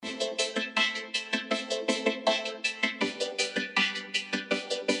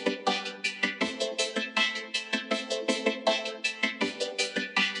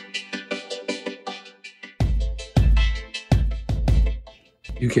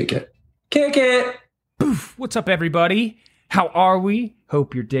You kick it. Kick it! Poof! What's up, everybody? How are we?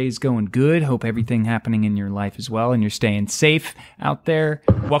 Hope your day's going good. Hope everything happening in your life as well, and you're staying safe out there.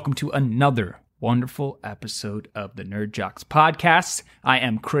 Welcome to another wonderful episode of the Nerd Jocks Podcast. I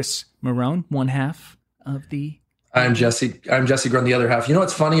am Chris Marone, one half of the... I'm Jesse Grun, the other half. You know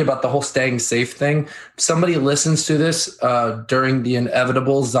what's funny about the whole staying safe thing? Somebody listens to this during the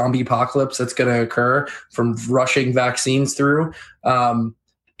inevitable zombie apocalypse that's going to occur from rushing vaccines through.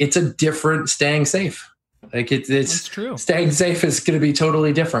 It's a different staying safe. Like it's true. Staying safe is going to be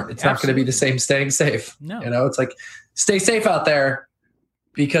totally different. It's not going to be the same staying safe. No. You know, it's like stay safe out there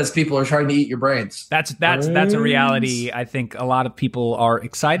because people are trying to eat your brains. That's a reality I think a lot of people are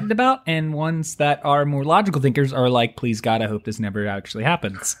excited about, and ones that are more logical thinkers are like, please God, I hope this never actually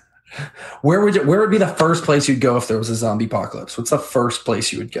happens. Where would be the first place you'd go if there was a zombie apocalypse? What's the first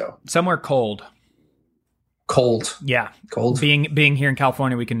place you would go? Somewhere cold. Cold. Yeah. Cold. Being here in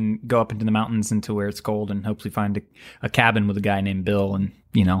California, we can go up into the mountains into where it's cold and hopefully find a cabin with a guy named Bill, and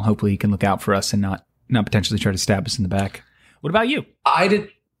hopefully he can look out for us and not potentially try to stab us in the back. What about you? I'd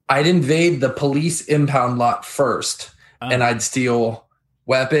invade the police impound lot first, and I'd steal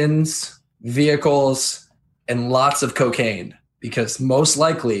weapons, vehicles, and lots of cocaine, because most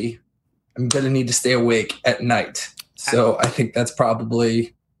likely I'm going to need to stay awake at night. So I think that's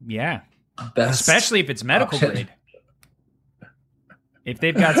probably best, especially if it's medical grade. If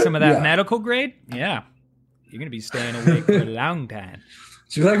they've got some of that medical grade, you're going to be staying awake for a long time.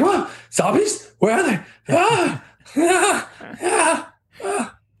 She'd be like, "What? Zombies? Where are they?"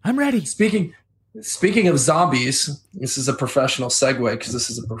 I'm ready. Speaking of zombies, this is a professional segue because this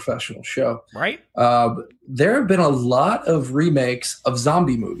is a professional show. Right. There have been a lot of remakes of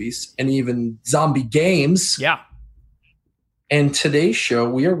zombie movies and even zombie games. Yeah. And today's show,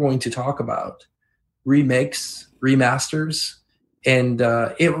 we are going to talk about remakes, remasters, and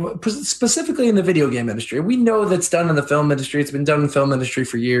specifically in the video game industry. We know that's done in the film industry. It's been done in the film industry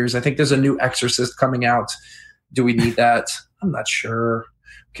for years. I think there's a new Exorcist coming out. Do we need that? I'm not sure.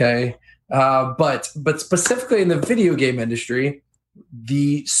 Okay. But specifically in the video game industry,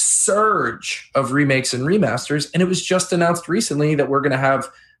 the surge of remakes and remasters, and it was just announced recently that we're going to have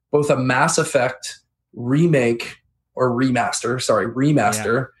both a Mass Effect remaster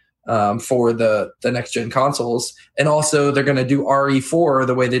for the next gen consoles, and also they're going to do RE4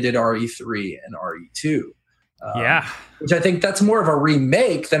 the way they did RE3 and RE2. Which I think that's more of a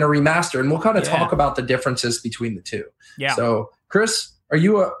remake than a remaster, and we'll kind of talk about the differences between the two. Yeah. So, Chris, are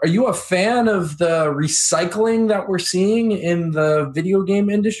you a fan of the recycling that we're seeing in the video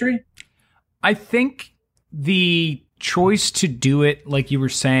game industry? I think the choice to do it, like you were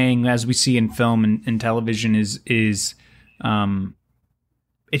saying, as we see in film and television, is it's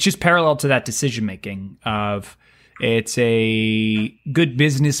just parallel to that decision making of. It's a good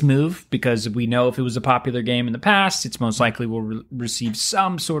business move because we know if it was a popular game in the past, it's most likely will receive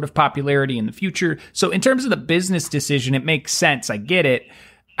some sort of popularity in the future. So in terms of the business decision, it makes sense. I get it.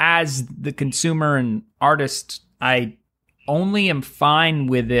 As the consumer and artist, I only am fine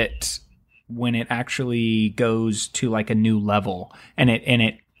with it when it actually goes to like a new level and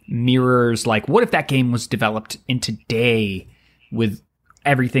it mirrors like, what if that game was developed in today with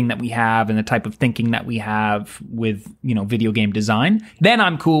everything that we have and the type of thinking that we have with, video game design? Then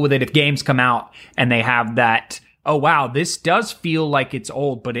I'm cool with it if games come out and they have that, oh wow, this does feel like it's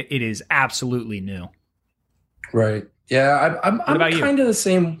old, but it is absolutely new. Right. Yeah, I'm kind of the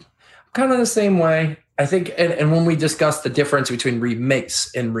same way. I think, and when we discuss the difference between remakes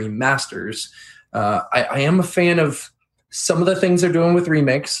and remasters, I am a fan of some of the things they're doing with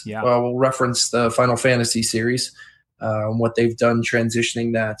remakes. Yeah. We'll reference the Final Fantasy series. What they've done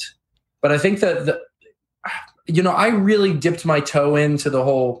transitioning that. But I think that, I really dipped my toe into the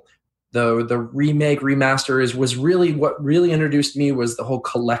whole, the remake, remaster was really what really introduced me was the whole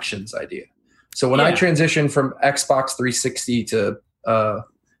collections idea. So when I transitioned from Xbox 360 to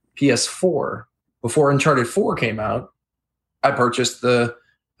PS4, before Uncharted 4 came out, I purchased the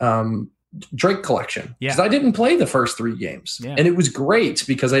Drake collection because I didn't play the first 3 games, and it was great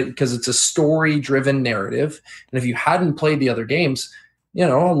because it's a story-driven narrative, and if you hadn't played the other games, a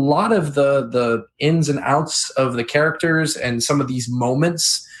lot of the ins and outs of the characters and some of these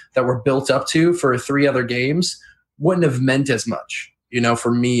moments that were built up to for 3 other games wouldn't have meant as much,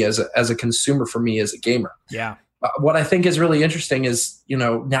 for me as a consumer, for me as a gamer. Yeah. What I think is really interesting is,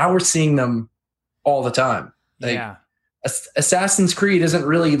 now we're seeing them all the time. Assassin's Creed isn't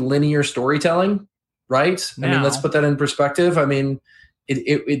really linear storytelling, right? No. I mean, let's put that in perspective. I mean,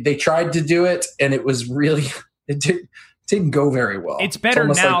 they tried to do it, and it was really didn't go very well. It's better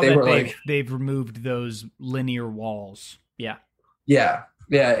now that they've removed those linear walls. Yeah. Yeah.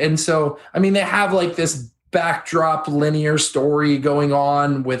 Yeah, and so I mean, they have like this backdrop linear story going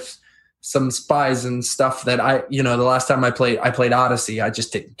on with some spies and stuff that the last time I played Odyssey, I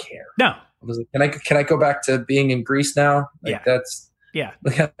just didn't care. No, I was like, can I go back to being in Greece now? Like, yeah, yeah.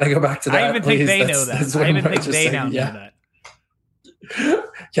 Can I go back to that? I even think they know that. I even think they now know that.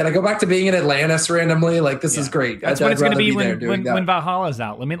 Can I go back to being in Atlantis randomly? Like, this is great. That's what it's going to be when Valhalla's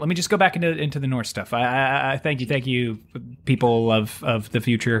out. Let me just go back into the Norse stuff. I thank you, people of the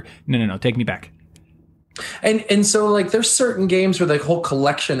future. No, take me back. And so like, there's certain games where the whole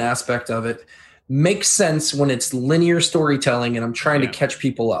collection aspect of it makes sense when it's linear storytelling and I'm trying to catch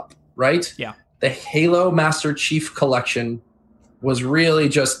people up, right? Yeah. The Halo Master Chief Collection was really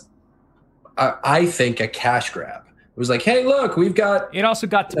just, I think, a cash grab. It was like, hey, look, we've got. It also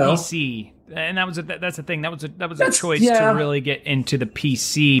got to PC, and that's the thing. That was a choice to really get into the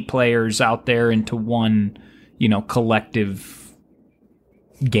PC players out there into one, collective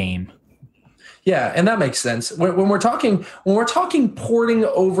game. Yeah, and that makes sense. When we're talking porting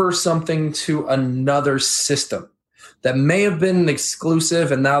over something to another system that may have been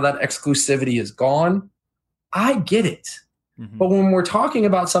exclusive, and now that exclusivity is gone, I get it. Mm-hmm. But when we're talking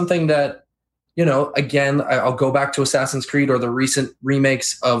about something that, again, I'll go back to Assassin's Creed or the recent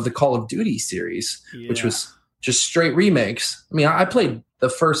remakes of the Call of Duty series, which was just straight remakes. I mean, I played the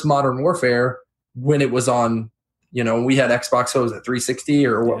first Modern Warfare when it was on, we had Xbox, what was it, 360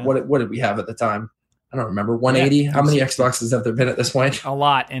 or what did we have at the time? I don't remember, 180? Yeah, how many Xboxes have there been at this point? A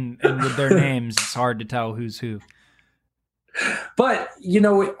lot, and with their names, it's hard to tell who's who. But,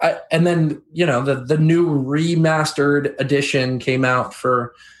 and then, the new remastered edition came out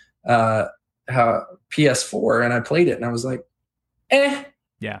for PS4, and I played it and I was like,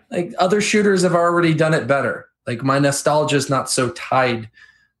 yeah, like other shooters have already done it better. Like, my nostalgia is not so tied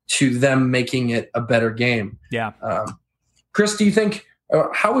to them making it a better game. Yeah. Chris, do you think,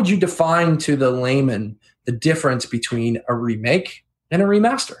 how would you define to the layman the difference between a remake and a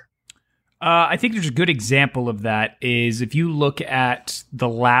remaster? I think there's a good example of that is if you look at The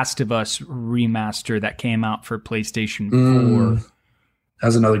Last of Us remaster that came out for PlayStation 4.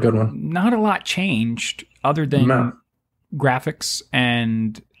 That's another good one. Not a lot changed other than graphics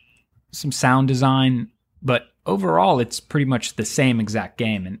and some sound design, but overall it's pretty much the same exact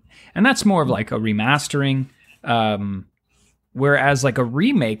game. And that's more of like a remastering, whereas like a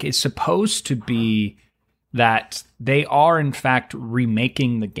remake is supposed to be that they are in fact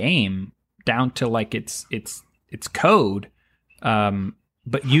remaking the game down to like its code,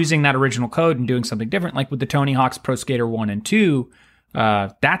 but using that original code and doing something different, like with the Tony Hawk's Pro Skater 1 and 2.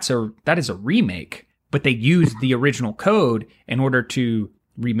 That is a remake, but they used the original code in order to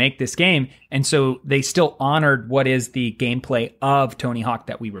remake this game. And so they still honored what is the gameplay of Tony Hawk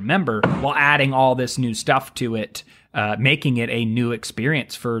that we remember while adding all this new stuff to it, making it a new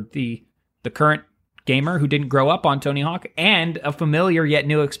experience for the current gamer who didn't grow up on Tony Hawk, and a familiar yet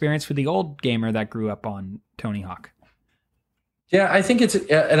new experience for the old gamer that grew up on Tony Hawk. Yeah, I think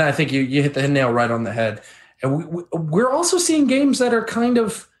and I think you hit the nail right on the head. And we're also seeing games that are kind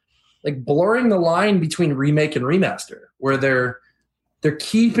of like blurring the line between remake and remaster, where they're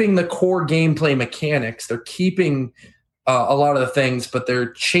keeping the core gameplay mechanics. They're keeping a lot of the things, but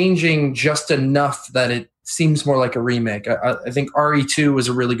they're changing just enough that it seems more like a remake. I think RE2 was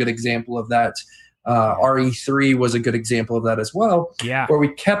a really good example of that. RE3 was a good example of that as well. Yeah, where we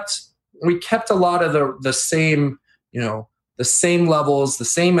kept a lot of the same, the same levels, the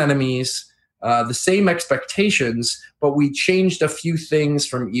same enemies. The same expectations, but we changed a few things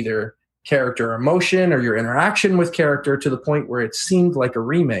from either character emotion or your interaction with character to the point where it seemed like a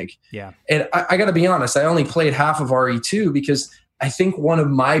remake. Yeah. And I got to be honest, I only played half of RE2 because I think one of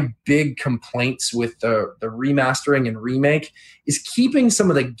my big complaints with the remastering and remake is keeping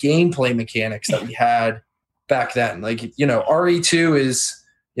some of the gameplay mechanics that we had back then. Like, RE2 is...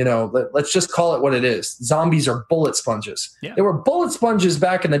 let's just call it what it is. Zombies are bullet sponges. Yeah. They were bullet sponges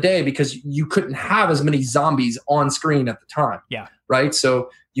back in the day because you couldn't have as many zombies on screen at the time. Yeah. Right. So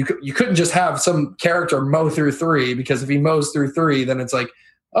you couldn't just have some character mow through 3, because if he mows through 3, then it's like,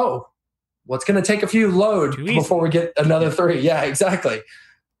 oh, well, it's going to take a few load before we get another 3. Yeah, exactly.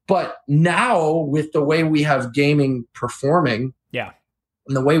 But now with the way we have gaming performing,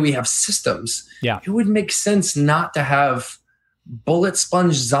 and the way we have systems, it would make sense not to have bullet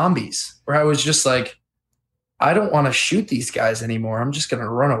sponge zombies, where I was just like, I don't want to shoot these guys anymore. I'm just going to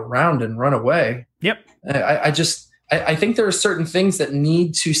run around and run away. Yep. I think there are certain things that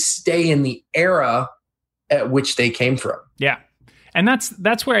need to stay in the era at which they came from. Yeah. And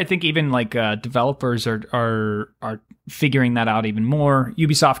that's where I think even like developers are figuring that out even more.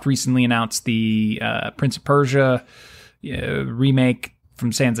 Ubisoft recently announced the Prince of Persia remake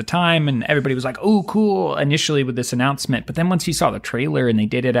from Sands of Time, and everybody was like, oh, cool, initially with this announcement. But then once you saw the trailer and they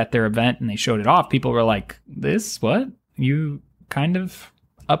did it at their event and they showed it off, people were like, this, what? You kind of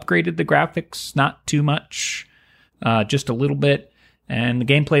upgraded the graphics, not too much, just a little bit. And the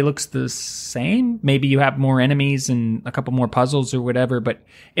gameplay looks the same. Maybe you have more enemies and a couple more puzzles or whatever, but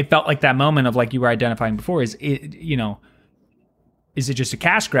it felt like that moment of like you were identifying before is it, is it just a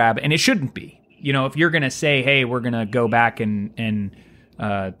cash grab? And it shouldn't be. If you're going to say, hey, we're going to go back and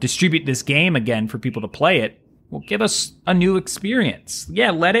distribute this game again for people to play it, well, give us a new experience.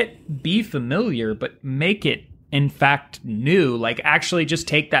 Yeah, let it be familiar, but make it, in fact, new. Like, actually just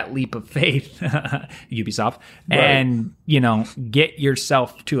take that leap of faith, Ubisoft, right, and, get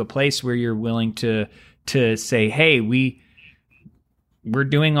yourself to a place where you're willing to say, hey, we're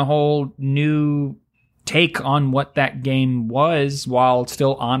doing a whole new take on what that game was while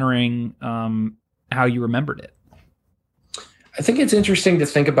still honoring how you remembered it. I think it's interesting to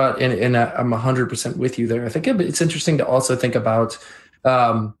think about, and I'm 100% with you there. I think it's interesting to also think about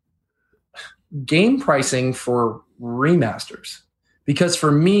game pricing for remasters, because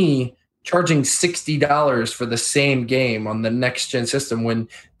for me, charging $60 for the same game on the next gen system when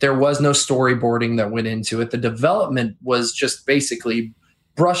there was no storyboarding that went into it, the development was just basically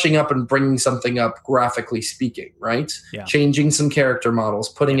brushing up and bringing something up graphically speaking, right? Yeah. Changing some character models,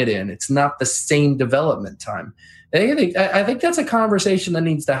 putting it in. It's not the same development time. I think that's a conversation that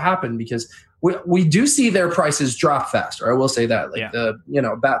needs to happen, because we do see their prices drop faster. I will say that, like the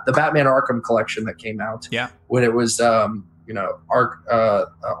Batman Arkham collection that came out, when it was Arkham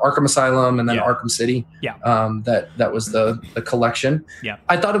Asylum and then Arkham City, that was the collection.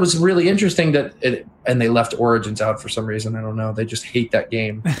 I thought it was really interesting and they left Origins out for some reason. I don't know. They just hate that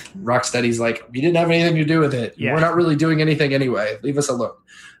game. Rocksteady's like, we didn't have anything to do with it. We're not really doing anything anyway. Leave us alone.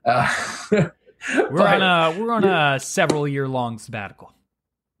 We're on a several year long sabbatical.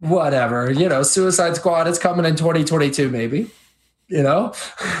 Whatever, Suicide Squad is coming in 2022, maybe,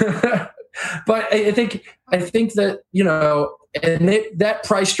 But I think that, and that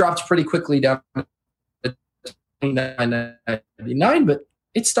price dropped pretty quickly down to $29.99, but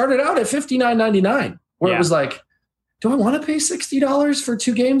it started out at $59.99, where it was like, do I want to pay $60 for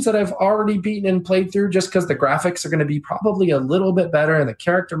two games that I've already beaten and played through just because the graphics are going to be probably a little bit better and the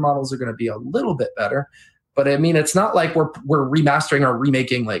character models are going to be a little bit better? But I mean, it's not like we're remastering or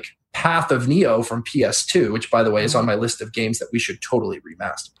remaking like Path of Neo from PS2, which, by the way, is on my list of games that we should totally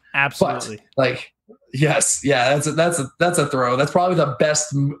remaster. Absolutely. But, yes, that's a throw. That's probably the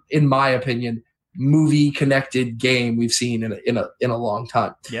best, in my opinion, movie connected game we've seen in a long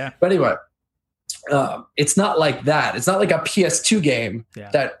time. Yeah. But anyway, it's not like that. It's not like a PS2 game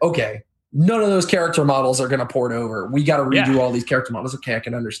that, okay, none of those character models are going to port over. We got to redo all these character models. Okay, I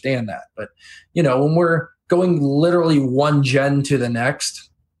can understand that. But, when we're going literally one gen to the next,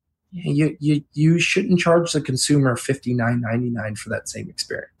 you shouldn't charge the consumer $59.99 for that same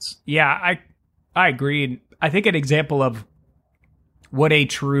experience. Yeah, I agree. I think an example of what a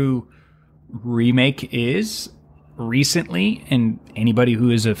true remake is recently, and anybody who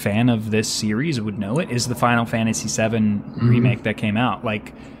is a fan of this series would know it, is the Final Fantasy VII remake that came out.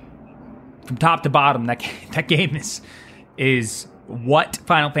 Like, from top to bottom, that game is what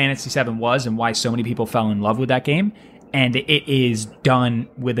Final Fantasy VII was and why so many people fell in love with that game. And it is done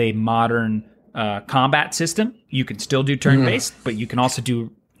with a modern combat system. You can still do turn-based, but you can also do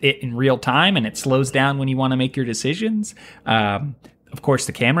it in real time, and it slows down when you want to make your decisions. Of course,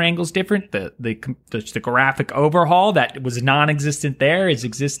 the camera angle is different. The graphic overhaul that was non-existent there is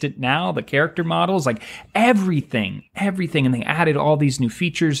existent now. The character models, like everything, and they added all these new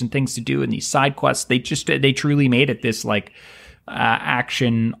features and things to do in these side quests. They truly made it this like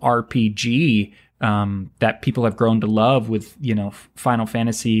action RPG that people have grown to love with, Final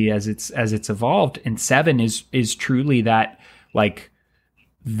Fantasy as it's evolved. And 7 is truly that, like,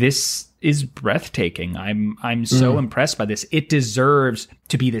 this is breathtaking. I'm so impressed by this. It deserves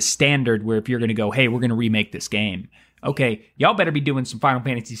to be the standard where if you're going to go, hey, we're going to remake this game, okay, y'all better be doing some Final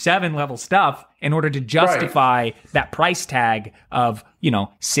Fantasy VII level stuff in order to justify that price tag of,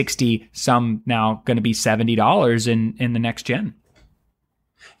 $60, some now going to be $70 in the next gen.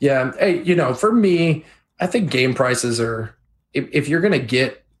 Yeah. Hey, for me, I think game prices are, if you're going to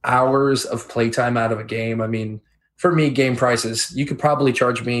get hours of playtime out of a game, I mean, for me, game prices, you could probably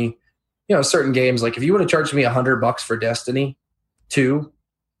charge me, certain games. Like if you would have charged me $100 for Destiny 2,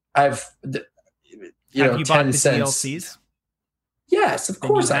 have you 10 bought the cents. DLCs? Yes, of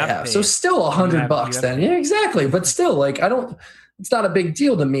course I have. So still $100 then. Yeah, exactly. But still, like, it's not a big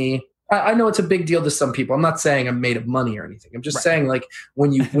deal to me. I know it's a big deal to some people. I'm not saying I'm made of money or anything. I'm just saying, like,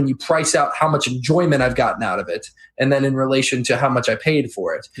 when you price out how much enjoyment I've gotten out of it, and then in relation to how much I paid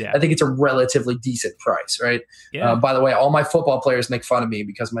for it, I think it's a relatively decent price, right? Yeah. By the way, all my football players make fun of me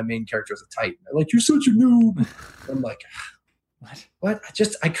because my main character is a Titan. They're like, "You're such a noob." I'm like, What?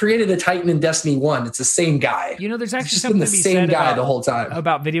 I created a Titan in Destiny 1. It's the same guy. You know, there's actually something the to be same said guy the whole time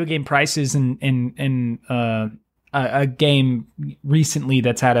about video game prices and a game recently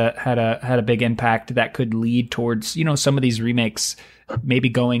that's had a big impact that could lead towards, you know, some of these remakes maybe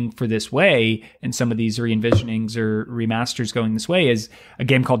going for this way, and some of these re-envisionings or remasters going this way, is a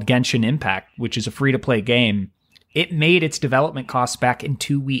game called Genshin Impact, which is a free-to-play game. It made its development costs back in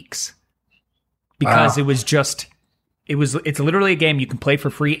 2 weeks because it was just... It's literally a game you can play for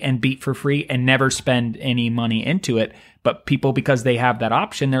free and beat for free and never spend any money into it. But people, because they have that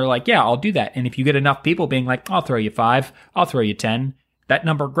option, they're like, yeah, I'll do that. And if you get enough people being like, I'll throw you 5, I'll throw you 10, that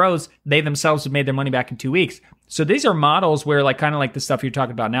number grows. They themselves have made their money back in 2 weeks. So these are models where, like, kind of like the stuff you're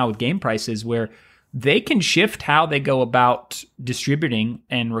talking about now with game prices, where they can shift how they go about distributing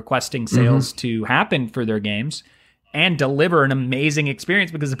and requesting sales to happen for their games, and deliver an amazing experience,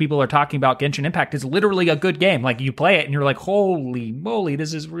 because the people are talking about Genshin Impact is literally a good game. Like, you play it and you're like, holy moly,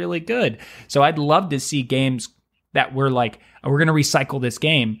 this is really good. So I'd love to see games that were like, we're going to recycle this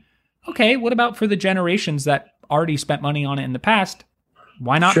game. Okay, what about for the generations that already spent money on it in the past?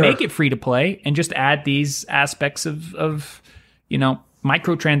 Why not make it free to play and just add these aspects of you know,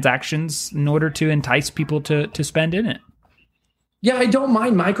 microtransactions in order to entice people to spend in it? Yeah, I don't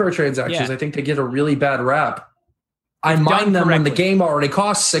mind microtransactions. Yeah. I think they get a really bad rap. I mind them when the game already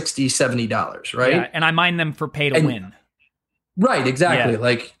costs $60, $70, right? Yeah, and I mind them for pay to win. Right, exactly. Yeah.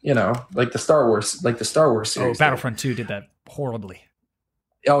 Like, you know, like the Star Wars series. Oh, Battlefront 2 did that horribly.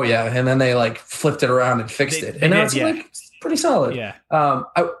 Oh yeah, and then they like flipped it around and fixed it. And that's like pretty solid. Yeah.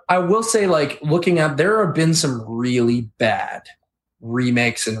 I will say, like, looking at, there have been some really bad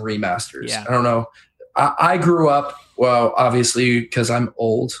remakes and remasters. Yeah. I don't know. I grew up, well, obviously, because I'm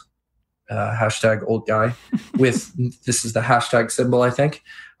old. Hashtag old guy with, this is the hashtag symbol, I think.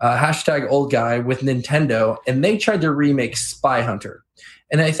 Hashtag old guy with Nintendo, and they tried to remake Spy Hunter.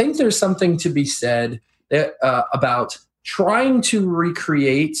 And I think there's something to be said about trying to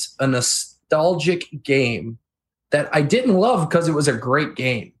recreate a nostalgic game that I didn't love because it was a great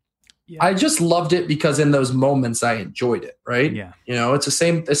game. Yeah. I just loved it because in those moments I enjoyed it, right? Yeah. You know, it's the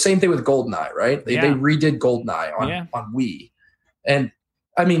same thing with GoldenEye, right? They redid GoldenEye on Wii. And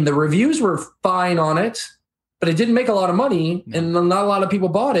I mean, the reviews were fine on it, but it didn't make a lot of money, and not a lot of people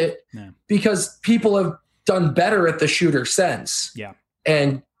bought it because people have done better at the shooter since. Yeah.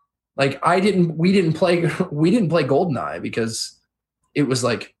 And like, we didn't play GoldenEye because it was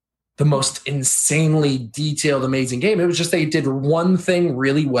like the most insanely detailed, amazing game. It was just they did one thing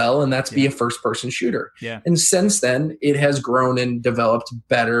really well, and that's be a first-person shooter. Yeah. And since then, it has grown and developed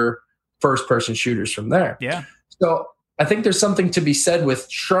better first-person shooters from there. Yeah. So I think there's something to be said with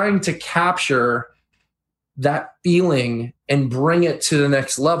trying to capture that feeling and bring it to the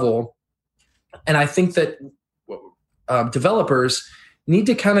next level. And I think that developers need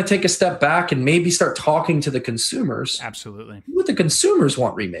to kind of take a step back and maybe start talking to the consumers. Absolutely. What the consumers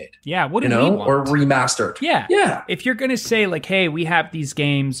want remade. Yeah. What do we want? Or remastered. Yeah. Yeah. If you're going to say, like, hey, we have these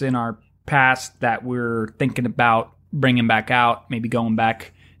games in our past that we're thinking about bringing back out, maybe going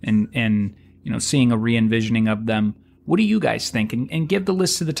back and you know, seeing a re-envisioning of them. What do you guys think? And give the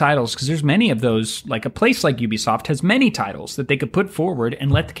list of the titles, because there's many of those. Like, a place like Ubisoft has many titles that they could put forward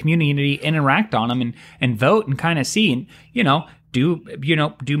and let the community interact on them and vote and kind of see, and, you know, do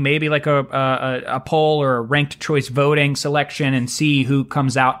maybe like a poll or a ranked choice voting selection and see who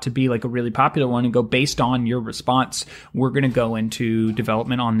comes out to be like a really popular one, and go, based on your response, we're going to go into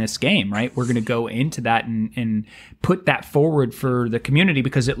development on this game, right? We're going to go into that and put that forward for the community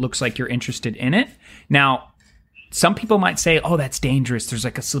because it looks like you're interested in it. Now, some people might say, oh, that's dangerous. There's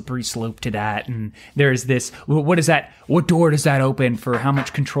like a slippery slope to that. And there's this, well, what is that? What door does that open for how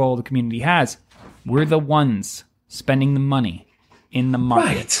much control the community has? We're the ones spending the money in the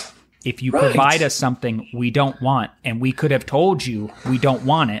market. Right. If you provide us something we don't want, and we could have told you we don't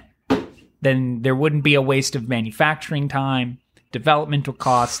want it, then there wouldn't be a waste of manufacturing time, developmental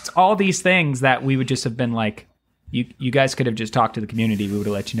costs, all these things that we would just have been like, you guys could have just talked to the community. We would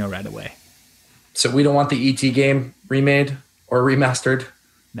have let you know right away. So we don't want the ET game remade or remastered?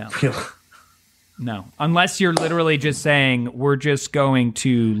 No. No. Unless you're literally just saying, we're just going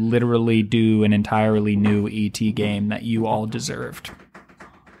to literally do an entirely new ET game that you all deserved.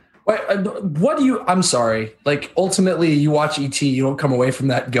 What do you... I'm sorry. Like, ultimately, you watch ET, you don't come away from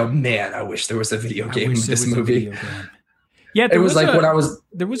that and go, man, I wish there was a video game of this movie. Yeah, it was like when I was.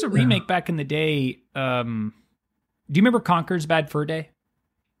 There was a remake back in the day. Do you remember Conker's Bad Fur Day?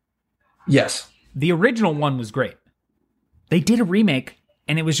 Yes. The original one was great. They did a remake,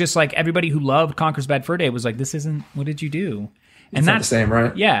 and it was just like everybody who loved Conker's Bad Fur Day was like, "This isn't. What did you do?" And it's that's not the same,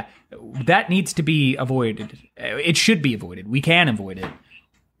 right? Yeah, that needs to be avoided. It should be avoided. We can avoid it.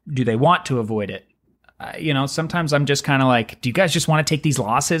 Do they want to avoid it? Sometimes I'm just kind of like, do you guys just want to take these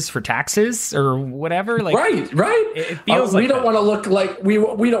losses for taxes or whatever? Like, right. It feels like we don't want to look like we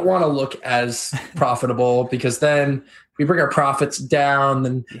don't want to look as profitable because then we bring our profits down,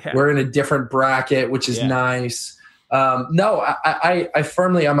 then we're in a different bracket, which is nice. No, I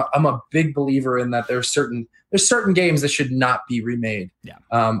firmly, I'm a big believer in that. There's certain games that should not be remade. Yeah.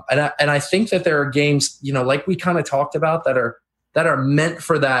 And I think that there are games, like we kind of talked about that are meant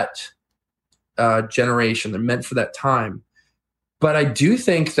for that generation. They're meant for that time. But I do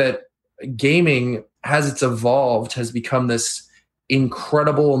think that gaming, as it's evolved, has become this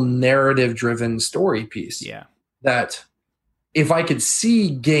incredible narrative-driven story piece. Yeah. That if I could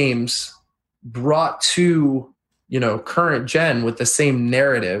see games brought to, current gen with the same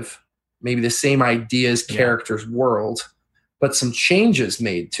narrative, maybe the same ideas, characters, world, but some changes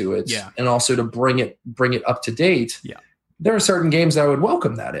made to it, and also to bring it up to date. Yeah. There are certain games I would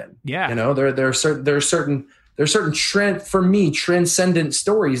welcome that in. Yeah. There are certain transcendent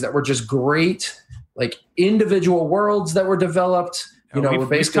stories that were just great, like individual worlds that were developed. Where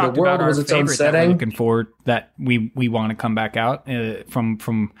basically the world was its own setting. We're looking forward that we want to come back out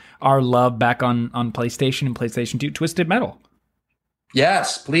from our love back on PlayStation and PlayStation 2, Twisted Metal.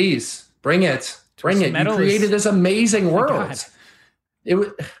 Yes, please bring it. Bring it. You created this amazing world.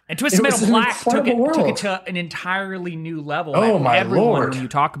 And Twisted Metal Black took it to an entirely new level. Oh my Lord! When you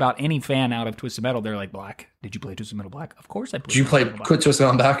talk about any fan out of Twisted Metal, they're like, "Black? Did you play Twisted Metal Black? Of course I played." Did you play Twisted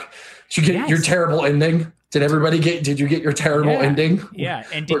Metal Black? Did you get your terrible ending? Did you get your terrible ending? Yeah,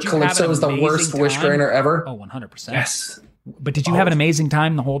 and did you Calypso was the worst wish granter ever? Oh, 100%. Yes. But did you have an amazing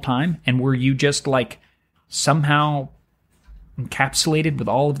time the whole time? And were you just like somehow encapsulated with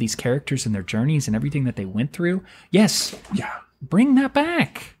all of these characters and their journeys and everything that they went through? Yes. Yeah. Bring that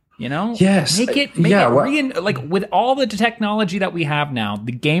back. Yes. Make it like with all the technology that we have now,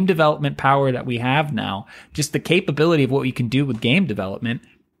 the game development power that we have now, just the capability of what you can do with game development.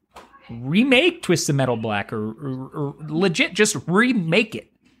 Remake Twisted Metal Black or legit just remake it.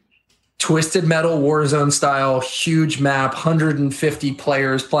 Twisted Metal Warzone style, huge map, 150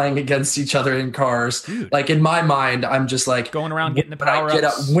 players playing against each other in cars. Dude. Like in my mind, I'm just like going around getting the power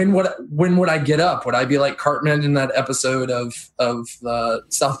ups. When would I get up? Would I be like Cartman in that episode of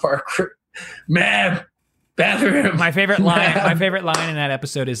South Park? Man, bathroom. My favorite line in that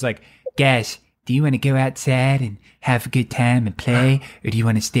episode is like, guys, do you want to go outside and have a good time and play, or do you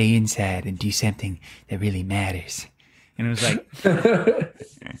want to stay inside and do something that really matters? And it was like,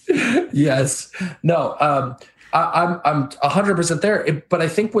 yes, no, I'm 100% there. But I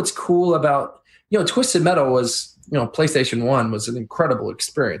think what's cool about, Twisted Metal was, PlayStation 1 was an incredible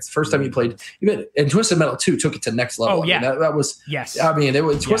experience. First time you played, and Twisted Metal 2 took it to the next level. Oh, yeah. I mean, that was, yes. I mean,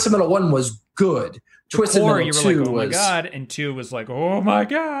 Twisted Metal 1 was good. Twisted Metal 2 like, oh my God. And 2 was like, oh my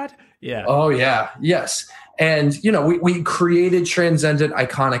God. Yeah. Oh yeah. Yes. And, we created transcendent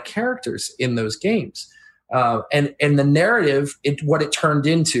iconic characters in those games. And the narrative, what it turned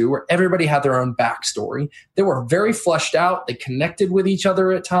into, where everybody had their own backstory. They were very fleshed out. They connected with each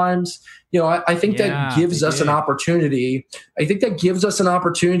other at times. I think that gives us an opportunity. I think that gives us an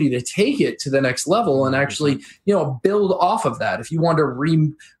opportunity to take it to the next level and actually, build off of that. If you want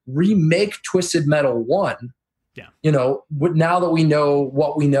to remake Twisted Metal 1, now that we know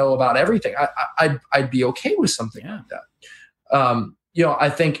what we know about everything, I'd be okay with something like that. I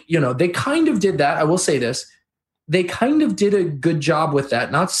think, they kind of did that. I will say this. They kind of did a good job with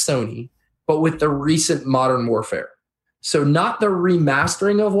that, not Sony, but with the recent Modern Warfare. So not the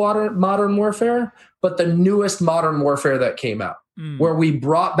remastering of Modern Warfare, but the newest Modern Warfare that came out, where we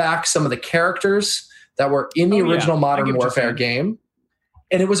brought back some of the characters that were in the original Modern Warfare game.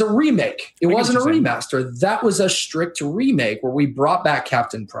 And it was a remake. It wasn't a remaster. That was a strict remake where we brought back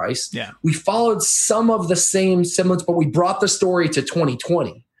Captain Price. Yeah. We followed some of the same semblance, but we brought the story to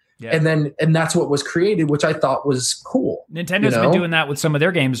 2020. Yeah. And that's what was created, which I thought was cool. Nintendo's been doing that with some of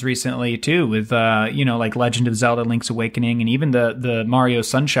their games recently too, with like Legend of Zelda: Link's Awakening, and even the Mario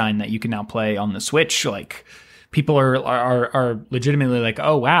Sunshine that you can now play on the Switch. Like, people are legitimately like,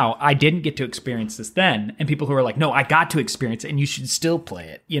 oh wow, I didn't get to experience this then, and people who are like, no, I got to experience it, and you should still play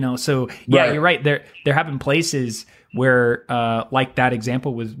it. So yeah, You're right. There have been places where, like that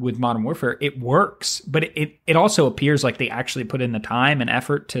example with Modern Warfare, it works, but it also appears like they actually put in the time and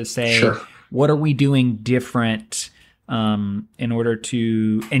effort to say, what are we doing different in order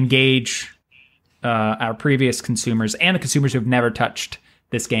to engage our previous consumers and the consumers who've never touched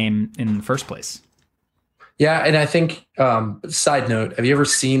this game in the first place. Yeah, and I think, side note, have you ever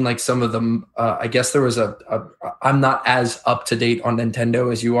seen like some of them? I guess there was I'm not as up to date on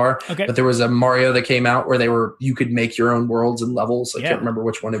Nintendo as you are, but there was a Mario that came out where you could make your own worlds and levels. I can't remember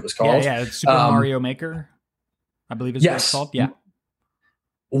which one it was called. Yeah, it's Super Mario Maker, I believe is what it's called. Yeah.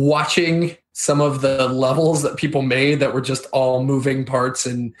 Watching some of the levels that people made that were just all moving parts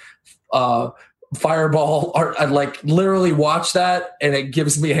and fireball art, I like literally watch that and it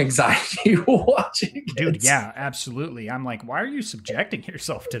gives me anxiety watching it. Dude, yeah, absolutely. I'm like, why are you subjecting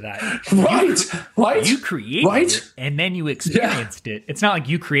yourself to that? Right. You created it and then you experienced it. It's not like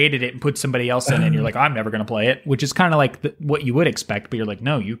you created it and put somebody else in it and you're like, I'm never going to play it, which is kind of like what you would expect. But you're like,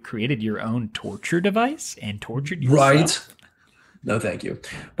 no, you created your own torture device and tortured yourself. Right. No, thank you.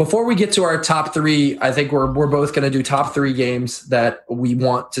 Before we get to our top three, I think we're both going to do top three games that we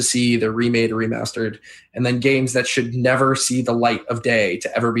want to see either remade or remastered, and then games that should never see the light of day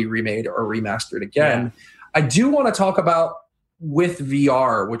to ever be remade or remastered again. Yeah. I do want to talk about with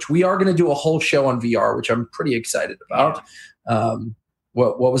VR, which we are going to do a whole show on VR, which I'm pretty excited about. Yeah.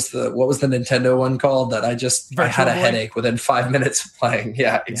 What was the Nintendo one called that I had a headache within 5 minutes of playing?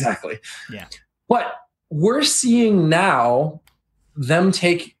 Yeah, exactly. Yeah. But we're seeing now them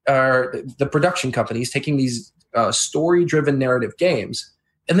take the production companies taking these story-driven narrative games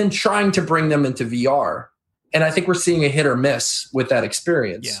and then trying to bring them into VR. And I think we're seeing a hit or miss with that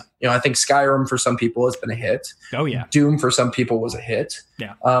experience. Yeah. You know, I think Skyrim for some people has been a hit. Oh yeah. Doom for some people was a hit.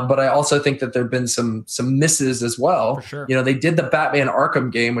 Yeah. But I also think that there've been some misses as well. For sure. You know, they did the Batman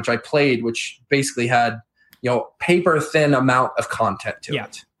Arkham game, which I played, which basically had, paper thin amount of content to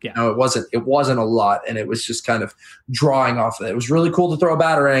it. Yeah. No, it wasn't a lot, and it was just kind of drawing off of it. It was really cool to throw a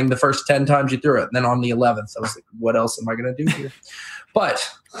batarang the first 10 times you threw it. And then on the 11th, I was like, what else am I going to do here?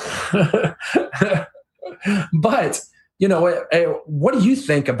 But what do you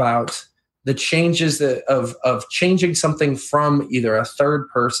think about the changes of changing something from either a third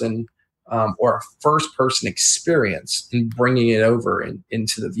person or a first person experience and bringing it over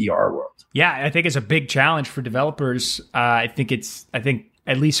into the VR world? Yeah, I think it's a big challenge for developers. I think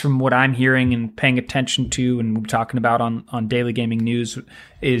at least from what I'm hearing and paying attention to and we're talking about on Daily Gaming News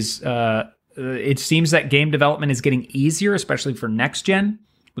is it seems that game development is getting easier, especially for next gen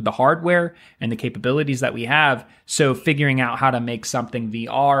with the hardware and the capabilities that we have. So figuring out how to make something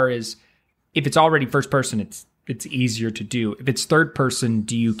VR is, if it's already first person, it's easier to do. If it's third person,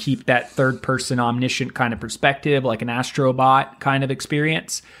 do you keep that third person omniscient kind of perspective, like an Astrobot kind of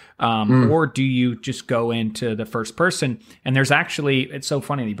experience? Or do you just go into the first person? And there's actually, it's so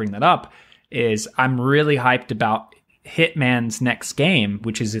funny that you bring that up, is I'm really hyped about Hitman's next game,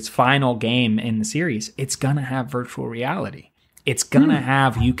 which is its final game in the series. It's going to have virtual reality. It's going to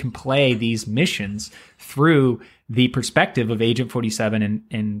have, you can play these missions through the perspective of Agent 47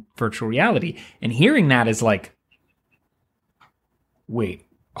 in virtual reality. And hearing that is like, wait,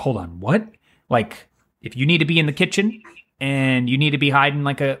 hold on, what? Like, if you need to be in the kitchen and you need to be hiding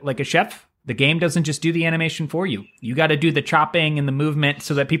like a chef, the game doesn't just do the animation for you. You got to do the chopping and the movement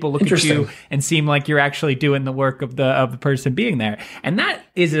so that people look at you and seem like you're actually doing the work of the person being there. And that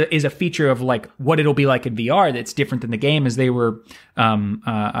is a feature of like what it'll be like in VR that's different than the game, as they were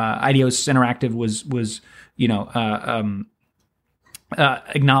Eidos Interactive was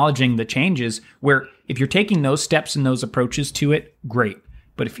acknowledging the changes, where if you're taking those steps and those approaches to it, great.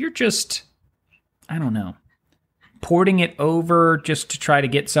 But if you're just, I don't know, porting it over just to try to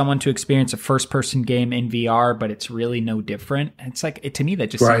get someone to experience a first-person game in VR, but it's really no different. It's like, to me, that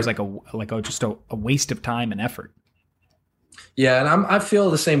just seems like a waste of time and effort. Yeah, and I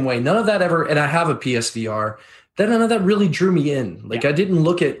feel the same way. None of that ever, and I have a PSVR. None of that really drew me in. Like, I didn't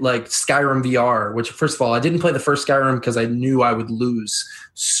look at like Skyrim VR, which, first of all, I didn't play the first Skyrim because I knew I would lose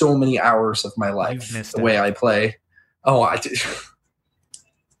so many hours of my life the way I play. Oh, I did.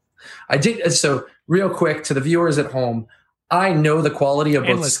 I did. So real quick to the viewers at home, I know the quality of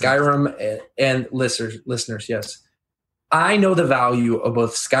both Skyrim and listeners. Yes. I know the value of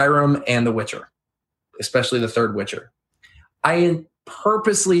both Skyrim and The Witcher, especially the third Witcher. I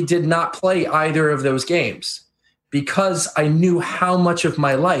purposely did not play either of those games because I knew how much of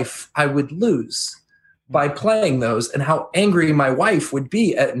my life I would lose by playing those and how angry my wife would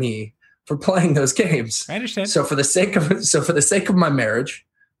be at me for playing those games. I understand. So for the sake of my marriage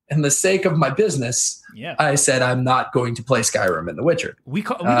and the sake of my business, I said I'm not going to play Skyrim and The Witcher. We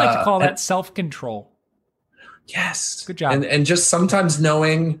like to call that self-control. Yes. Good job. And just sometimes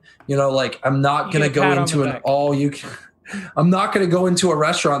knowing, like I'm not going to go into an all you can. I'm not going to go into a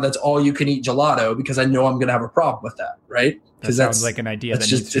restaurant that's all you can eat gelato because I know I'm going to have a problem with that, right? That sounds like an idea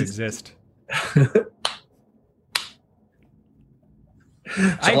that needs to exist.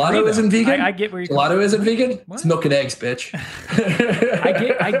 Gelato isn't vegan. I get where you're gelato isn't vegan. What? It's milk and eggs, bitch.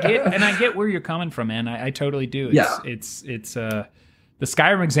 I get where you're coming from, man. I totally do. It's the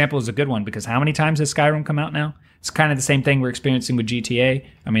Skyrim example is a good one because how many times has Skyrim come out now? It's kind of the same thing we're experiencing with GTA.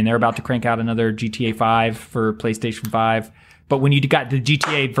 I mean, they're about to crank out another GTA 5 for PlayStation 5. But when you got the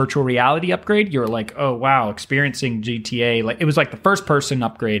GTA virtual reality upgrade, you're like, oh, wow, experiencing GTA. Like, it was like the first person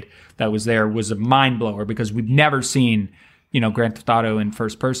upgrade that was there was a mind blower because we've never seen, Grand Theft Auto in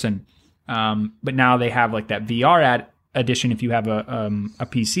first person. But now they have like that VR edition if you have a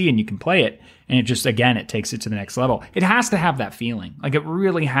PC and you can play it. And it just, again, it takes it to the next level. It has to have that feeling. Like it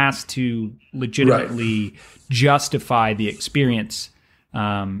really has to legitimately justify the experience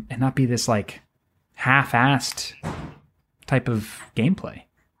and not be this like half-assed type of gameplay.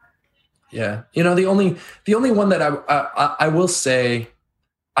 Yeah. The only one that I will say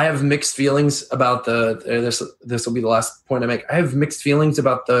I have mixed feelings about this will be the last point I make. I have mixed feelings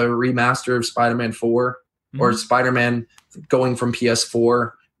about the remaster of Spider-Man 4 or Spider-Man going from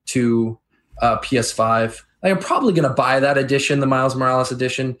PS4 to PS5. I'm probably going to buy that edition, the Miles Morales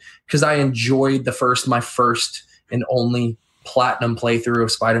edition, because I enjoyed my first and only platinum playthrough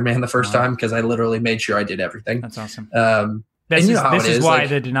of Spider-Man the first time because I literally made sure I did everything. That's awesome. This is why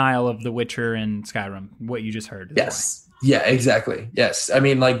the denial of The Witcher and Skyrim, what you just heard. Yes. Why. Yeah, exactly. Yes. I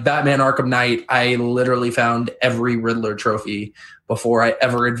mean, like Batman Arkham Knight, I literally found every Riddler trophy before I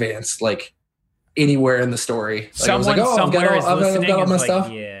ever advanced like anywhere in the story. Like, Someone somewhere is listening and is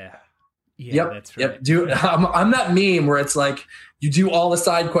like, yep, that's right. Yep. Dude, I'm that meme where it's like you do all the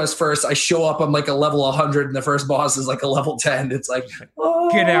side quests first. I show up, I'm like a level 100, and the first boss is like a level 10. It's like,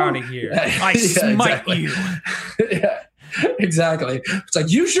 get out of here! I smite you. Yeah, exactly. It's like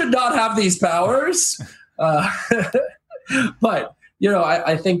you should not have these powers. But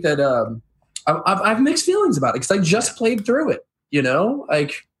I think that I've mixed feelings about it because I just played through it.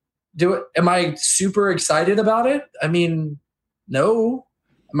 Like, am I super excited about it? I mean, no.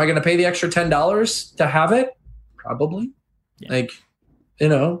 Am I going to pay the extra $10 to have it? Probably. Yeah. Like,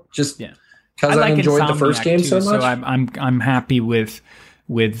 just because I enjoyed the first game so much. So I'm happy with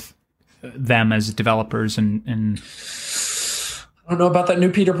them as developers and. I don't know about that new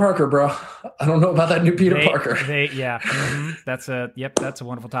Peter Parker, bro. I don't know about that new Peter Parker. That's a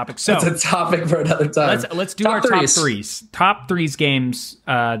wonderful topic. So that's a topic for another time. Let's do our top threes. Top threes games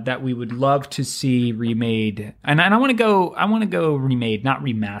that we would love to see remade. And I want to go remade, not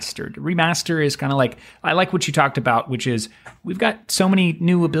remastered. Remaster is kind of like, I like what you talked about, which is we've got so many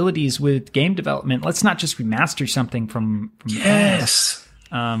new abilities with game development. Let's not just remaster something from yes.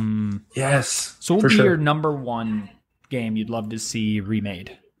 Yes. So what would be your number one game you'd love to see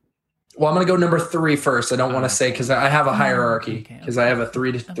remade? Well, I'm going to go number 3 first. I don't want to say because I have a hierarchy because I have a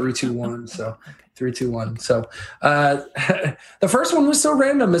 3, 2, 1. So 3, 2, 1. So the first one was so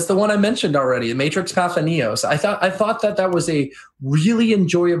random. It's the one I mentioned already, The Matrix Path of Neo. So I thought that was a really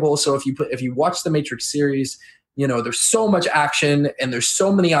enjoyable. So if you watch the Matrix series, there's so much action and there's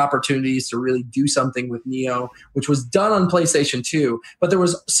so many opportunities to really do something with Neo, which was done on PlayStation 2. But there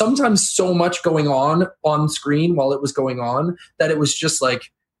was sometimes so much going on screen while it was going on that it was just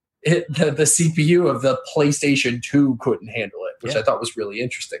like the CPU of the PlayStation 2 couldn't handle it, which I thought was really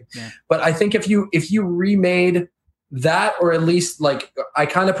interesting. Yeah. But I think if you remade that, or at least like I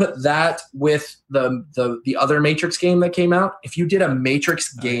kind of put that with the other Matrix game that came out, if you did a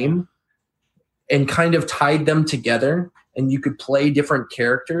Matrix game and kind of tied them together and you could play different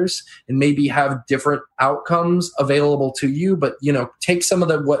characters and maybe have different outcomes available to you, but take some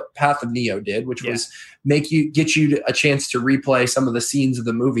of what Path of Neo did, which was get you a chance to replay some of the scenes of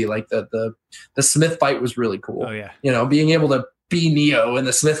the movie. Like the Smith fight was really cool. Oh yeah. Being able to be Neo in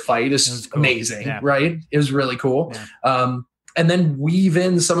the Smith fight is cool. Amazing, right? It was really cool. Yeah. And then weave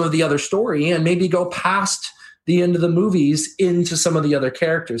in some of the other story and maybe go past the end of the movies into some of the other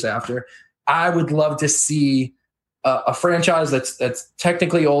characters after. I would love to see a franchise that's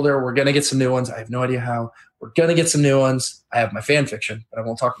technically older. We're going to get some new ones. I have no idea how. We're going to get some new ones. I have my fan fiction, but I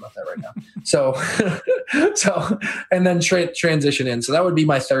won't talk about that right now. So and then transition in. So that would be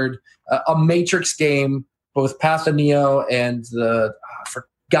my third, a Matrix game, both Path of Neo and I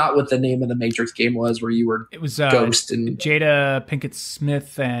forgot what the name of the Matrix game was, where you were Ghost and Jada Pinkett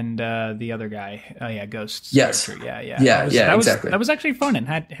Smith and the other guy. Oh yeah, Ghost. Yes. Yeah. Exactly. That was actually fun and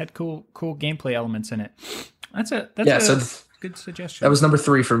had cool gameplay elements in it. Good suggestion. That was number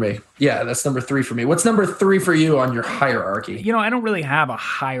 3 for me. Yeah, that's number 3 for me. What's number 3 for you on your hierarchy? You know, I don't really have a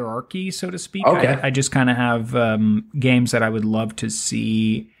hierarchy, so to speak. Okay. I just kind of have games that I would love to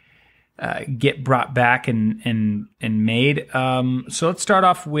see get brought back and made. So let's start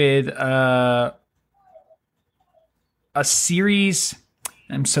off with a series.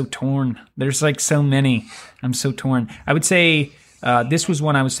 I'm so torn. There's like so many. I'm so torn. I would say this was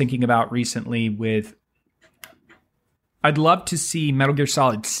one I was thinking about recently with. I'd love to see Metal Gear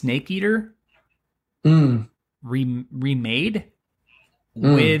Solid Snake Eater remade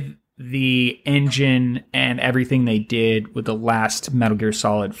with the engine and everything they did with the last Metal Gear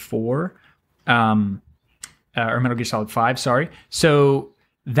Solid 4, or Metal Gear Solid 5, sorry. So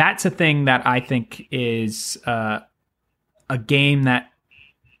that's a thing that I think is a game that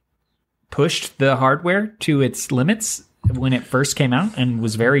pushed the hardware to its limits when it first came out and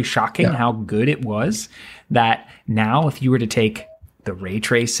was very shocking how good it was. That now if you were to take the ray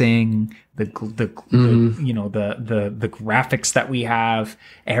tracing, the graphics that we have,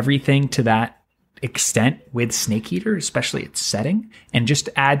 everything to that extent with Snake Eater, especially its setting, and just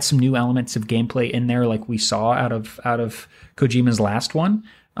add some new elements of gameplay in there like we saw out of Kojima's last one.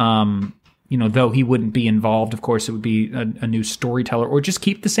 Though he wouldn't be involved, of course, it would be a new storyteller, or just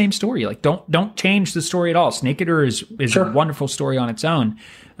keep the same story. Like don't change the story at all. Snake Eater is a wonderful story on its own,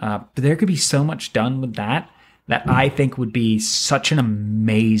 but there could be so much done with that I think would be such an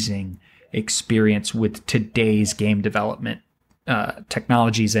amazing experience with today's game development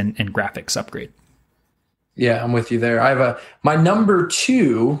technologies and graphics upgrade. Yeah, I'm with you there. I have my number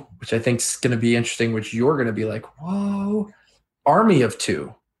 2, which I think is going to be interesting, which you're going to be like, whoa, Army of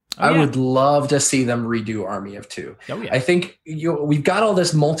Two. I would love to see them redo Army of Two. Oh, yeah. I think we've got all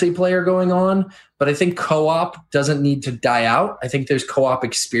this multiplayer going on, but I think co-op doesn't need to die out. I think there's co-op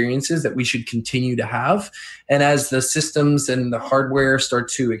experiences that we should continue to have. And as the systems and the hardware start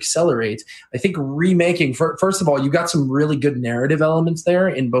to accelerate, I think remaking, first of all, you got some really good narrative elements there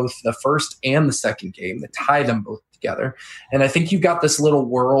in both the first and the second game that tie them both together. And I think you got this little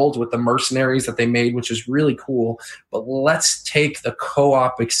world with the mercenaries that they made, which is really cool. But let's take the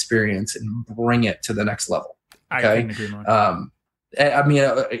co-op experience and bring it to the next level. Okay? I couldn't agree more. I mean,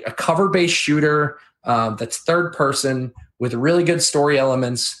 a cover-based shooter that's third person with really good story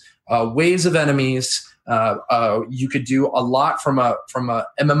elements, waves of enemies. You could do a lot from a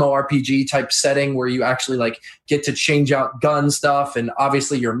MMORPG type setting where you actually like get to change out gun stuff and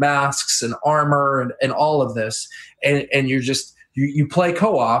obviously your masks and armor and all of this. And you're just, you play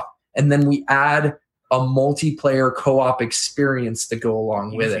co-op, and then we add a multiplayer co-op experience to go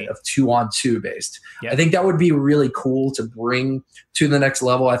along with it of 2-on-2 based. Yeah. I think that would be really cool to bring to the next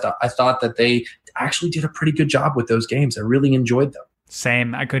level. I thought that they actually did a pretty good job with those games. I really enjoyed them.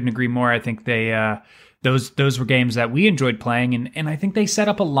 Same. I couldn't agree more. I think they, those were games that we enjoyed playing, and I think they set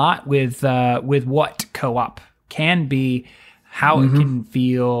up a lot with what co-op can be, how it can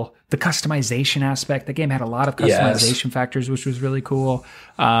feel, the customization aspect. The game had a lot of customization factors, which was really cool.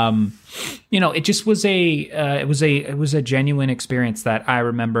 It just was it was a genuine experience that I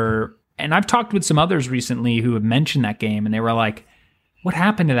remember. And I've talked with some others recently who have mentioned that game, and they were like, what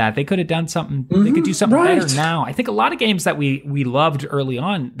happened to that? They could have done something. They could do something better now. I think a lot of games that we loved early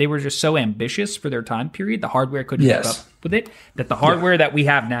on, they were just so ambitious for their time period. The hardware couldn't keep up with it. That the hardware that we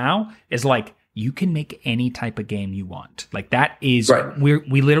have now is like, you can make any type of game you want. Like that is,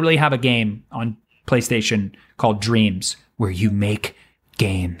 we literally have a game on PlayStation called Dreams where you make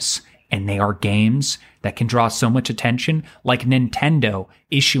games, and they are games that can draw so much attention, like Nintendo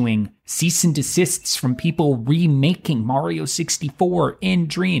issuing cease and desists from people remaking Mario 64 in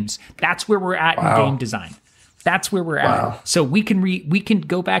Dreams. That's where we're at in game design. That's where we're at. So we can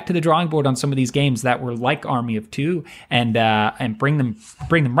go back to the drawing board on some of these games that were like Army of Two and bring them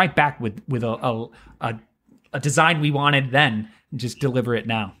right back with a design we wanted then, and just deliver it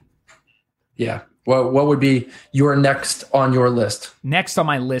now. Yeah. Well, what would be your next on your list? Next on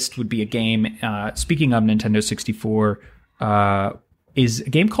my list would be a game. Speaking of Nintendo 64, is a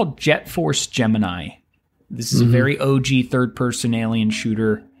game called Jet Force Gemini. This is a very OG third-person alien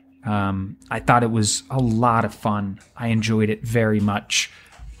shooter. I thought it was a lot of fun. I enjoyed it very much.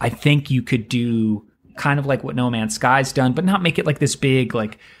 I think you could do kind of like what No Man's Sky's done, but not make it like this big,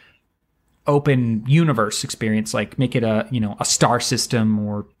 like open universe experience. Like make it a star system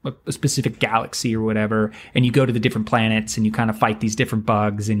or a specific galaxy or whatever. And you go to the different planets and you kind of fight these different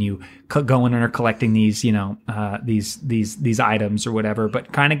bugs, and you go in and are collecting these, these items or whatever.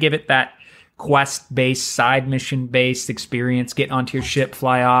 But kind of give it that quest-based, side mission-based experience. Get onto your ship,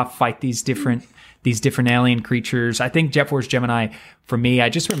 fly off, fight these different alien creatures. I think Jet Force Gemini, for me, I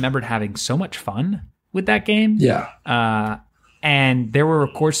just remembered having so much fun with that game. Yeah. And there were,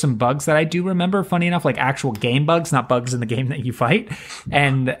 of course, some bugs that I do remember, funny enough, like actual game bugs, not bugs in the game that you fight.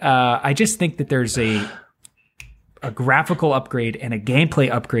 And I just think that there's a graphical upgrade and a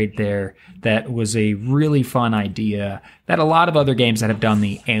gameplay upgrade there that was a really fun idea that a lot of other games that have done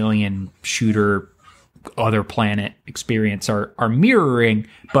the alien shooter, other planet experience are mirroring.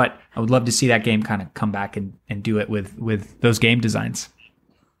 But I would love to see that game kind of come back and do it with those game designs.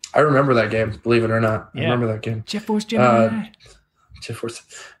 I remember that game, believe it or not. Yeah. I remember that game. Jet Force Gemini. Jet Force.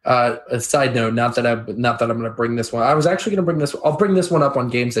 A side note, not that I'm going to bring this one. I was actually going to bring this. I'll bring this one up on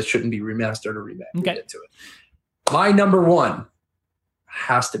games that shouldn't be remastered or remade. Okay. We'll get to it. My number one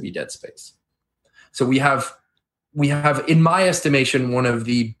has to be Dead Space. So we have, in my estimation, one of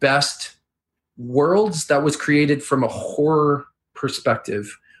the best worlds that was created from a horror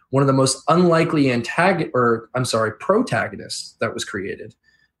perspective. One of the most unlikely protagonists that was created.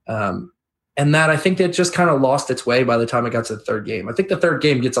 And that I think that just kind of lost its way by the time it got to the third game. I think the third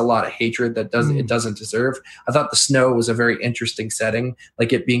game gets a lot of hatred that it doesn't deserve. I thought the snow was a very interesting setting,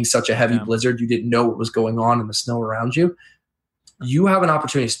 like it being such a heavy blizzard, you didn't know what was going on in the snow around you. You have an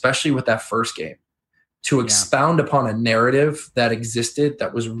opportunity, especially with that first game, to expound upon a narrative that existed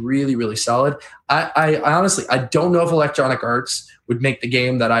that was really, really solid. I honestly, I don't know if Electronic Arts would make the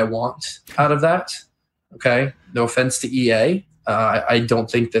game that I want out of that. Okay, no offense to EA. I don't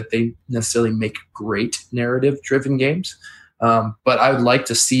think that they necessarily make great narrative-driven games, but I would like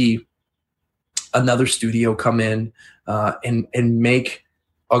to see another studio come in and make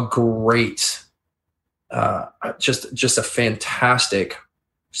a great, just a fantastic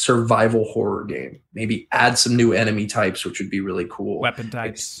survival horror game. Maybe add some new enemy types, which would be really cool. Weapon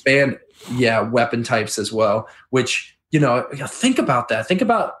types, weapon types as well. Which think about that. Think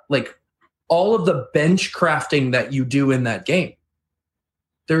about like all of the bench crafting that you do in that game.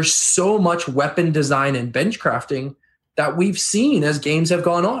 There's so much weapon design and bench crafting that we've seen as games have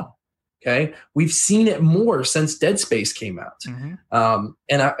gone on. Okay. We've seen it more since Dead Space came out. Mm-hmm.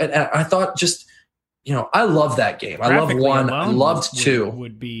 And I thought just, I love that game. I love one. I loved two.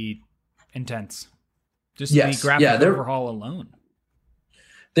 Would be intense. Just the graphic overhaul alone.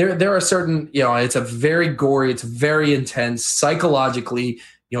 There are certain, it's a very gory, it's very intense, psychologically,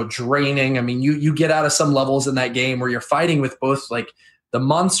 draining. I mean, you get out of some levels in that game where you're fighting with both like the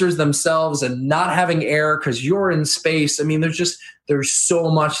monsters themselves and not having air because you're in space. I mean, there's so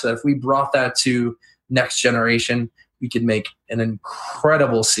much that if we brought that to next generation, we could make an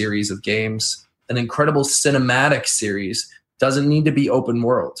incredible series of games, an incredible cinematic series. Doesn't need to be open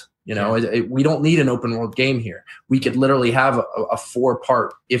world. We don't need an open world game here. We could literally have a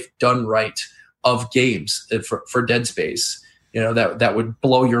 4-part, if done right, of games for Dead Space. That would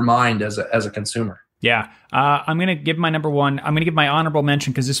blow your mind as a consumer. Yeah. I'm going to give my number one. I'm going to give my honorable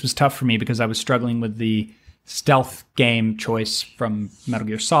mention because this was tough for me because I was struggling with the stealth game choice from Metal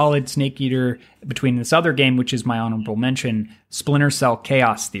Gear Solid, Snake Eater, between this other game, which is my honorable mention, Splinter Cell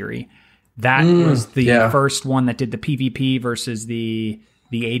Chaos Theory. That was the first one that did the PvP versus the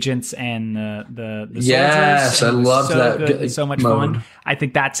agents and the soldiers. Yes, I love that. Good, so much fun. I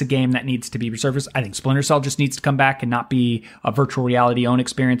think that's a game that needs to be resurfaced. I think Splinter Cell just needs to come back and not be a virtual reality own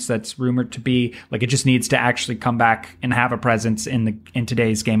experience that's rumored to be. Like, it just needs to actually come back and have a presence in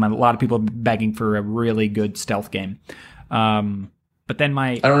today's game. A lot of people are begging for a really good stealth game. But then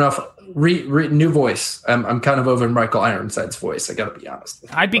I don't know if new voice. I'm kind of over Michael Ironside's voice. I got to be honest.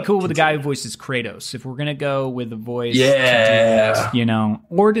 I'd be cool with the guy who voices Kratos if we're gonna go with the voice. Yeah,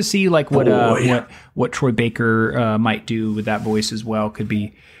 or to see like what Troy Baker might do with that voice as well could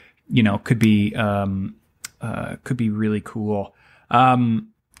be really cool.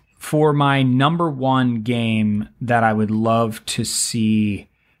 For my number one game that I would love to see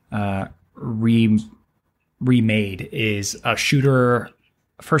remade is a shooter,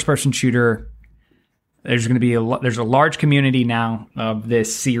 first-person shooter. There's going to be there's a large community now of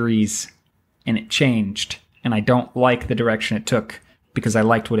this series, and it changed, and I don't like the direction it took because I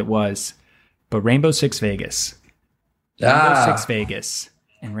liked what it was. But Rainbow Six Vegas, Rainbow Six Vegas,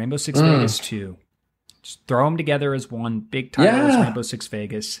 and Rainbow Six Vegas 2, just throw them together as one big title as Rainbow Six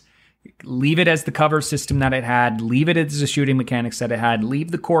Vegas. Leave it as the cover system that it had. Leave it as the shooting mechanics that it had.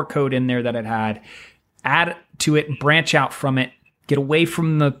 Leave the core code in there that it had. Add to it and branch out from it. Get away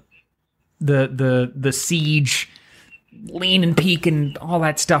from the siege, lean and peek and all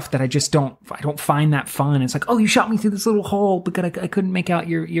that stuff that I don't find that fun. It's like, oh, you shot me through this little hole because I couldn't make out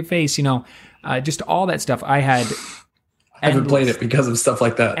your face. Just all that stuff. I haven't played it because of stuff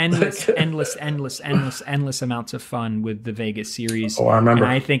like that. endless amounts of fun with the Vegas series. Oh, I remember.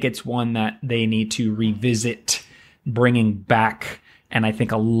 And I think it's one that they need to revisit, bringing back. And I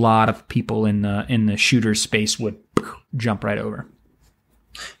think a lot of people in the shooter space would jump right over.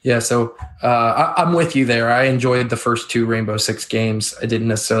 Yeah, so I'm with you there. I enjoyed the first two Rainbow Six games. I didn't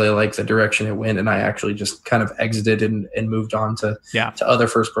necessarily like the direction it went, and I actually just kind of exited and moved on to other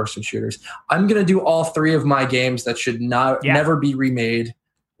first-person shooters. I'm going to do all three of my games that should never be remade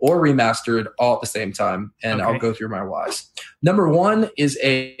or remastered all at the same time, and I'll go through my whys. Number one is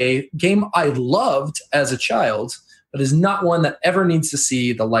a game I loved as a child, but is not one that ever needs to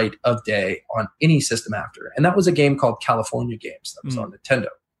see the light of day on any system after. And that was a game called California Games that was on Nintendo.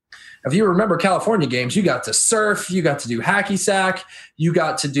 If you remember California Games, you got to surf, you got to do hacky sack, you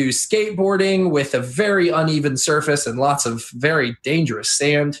got to do skateboarding with a very uneven surface and lots of very dangerous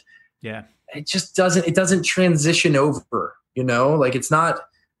sand. Yeah. It just doesn't transition over, like it's not,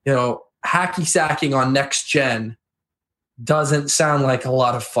 hacky sacking on next gen doesn't sound like a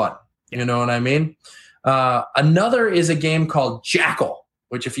lot of fun. You know what I mean? Another is a game called Jackal,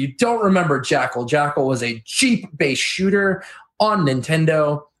 which if you don't remember Jackal was a Jeep-based shooter on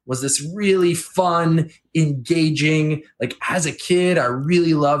Nintendo, was this really fun, engaging, like as a kid, I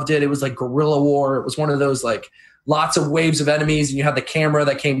really loved it. It was like guerrilla war. It was one of those like lots of waves of enemies and you had the camera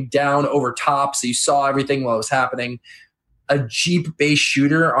that came down over top so you saw everything while it was happening. A Jeep-based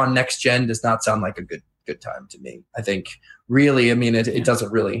shooter on next gen does not sound like a good time to me. I think really, it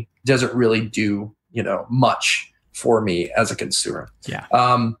doesn't really do much for me as a consumer. Yeah.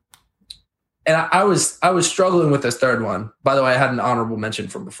 And I was struggling with this third one. By the way, I had an honorable mention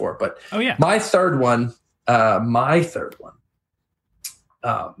from before, but my third one,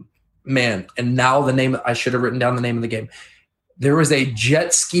 man, and now I should have written down the name of the game. There was a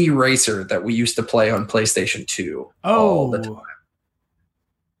jet ski racer that we used to play on PlayStation 2 all the time.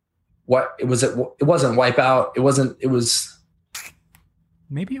 What was it? It wasn't Wipeout. It was.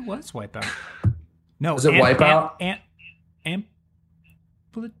 Maybe it was Wipeout. No, was it Wipeout?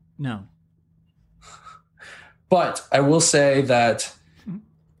 No. But I will say that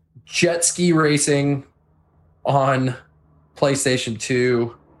jet ski racing on PlayStation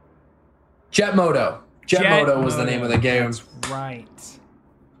 2, Jet Moto was the name of the game. That's right.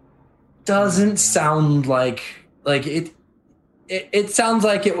 Doesn't sound like it. It sounds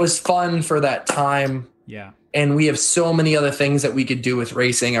like it was fun for that time. Yeah. And we have so many other things that we could do with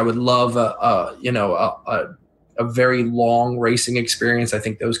racing. I would love a very long racing experience. I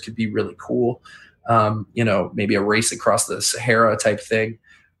think those could be really cool. Maybe a race across the Sahara type thing.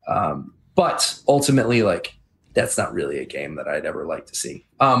 But ultimately, like, that's not really a game that I'd ever like to see.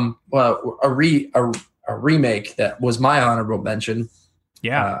 Well, a remake that was my honorable mention.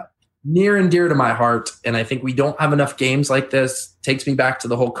 Yeah. Near and dear to my heart. And I think we don't have enough games like this. Takes me back to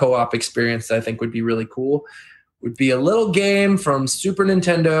the whole co-op experience that I think would be really cool. Would be a little game from Super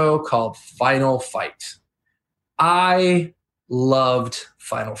Nintendo called Final Fight. I loved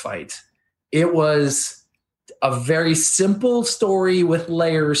Final Fight. It was a very simple story with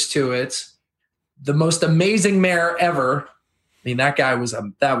layers to it. The most amazing mayor ever. That was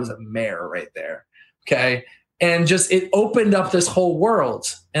a mayor right there. Okay. And just, it opened up this whole world.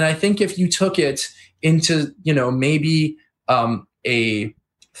 And I think if you took it into, maybe a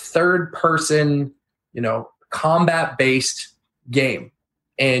third person, combat based game,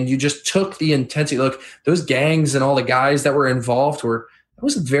 and you just took the intensity, look, those gangs and all the guys that were involved it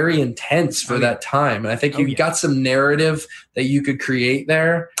was very intense for that time. And I think you got some narrative that you could create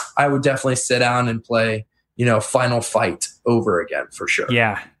there. I would definitely sit down and play, Final Fight over again for sure.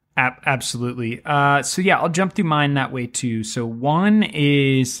 Yeah, absolutely. I'll jump through mine that way too. So one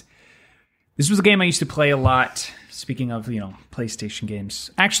is, this was a game I used to play a lot. Speaking of, PlayStation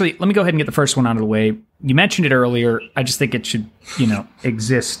games. Actually, let me go ahead and get the first one out of the way. You mentioned it earlier. I just think it should,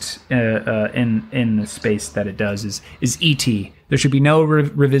 exist in the space that it does. Is E.T. There should be no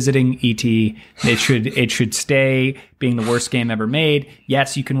revisiting E.T. It should stay being the worst game ever made.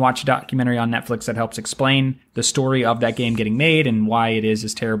 Yes, you can watch a documentary on Netflix that helps explain the story of that game getting made and why it is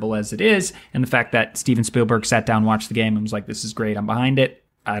as terrible as it is, and the fact that Steven Spielberg sat down, watched the game, and was like, "This is great. I'm behind it."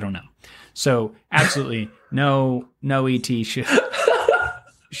 I don't know. So absolutely no E.T. should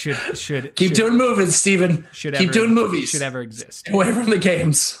keep doing movies, Steven. Keep doing movies. Should ever exist. Away from the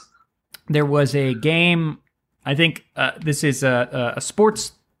games. There was a game. I think this is a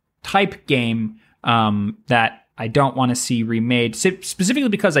sports type game that I don't want to see remade, specifically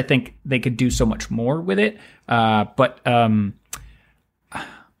because I think they could do so much more with it. But a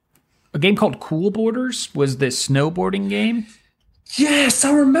game called Cool Borders was this snowboarding game. Yes,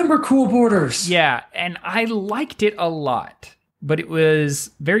 I remember Cool Borders. Yeah, and I liked it a lot, but it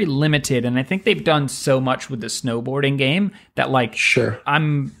was very limited. And I think they've done so much with the snowboarding game that, like, sure,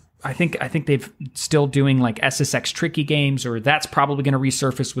 I'm I think they've still doing like SSX tricky games, or that's probably going to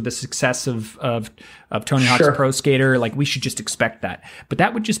resurface with the success of Tony Hawk's Sure. Pro Skater. Like, we should just expect that. But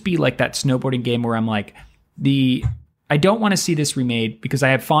that would just be like that snowboarding game where I'm like, I don't want to see this remade because I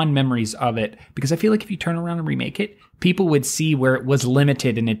have fond memories of it, because I feel like if you turn around and remake it, people would see where it was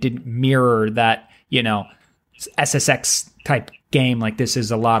limited and it didn't mirror that, SSX type game. Like, this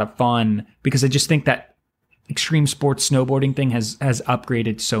is a lot of fun, because I just think that extreme sports snowboarding thing has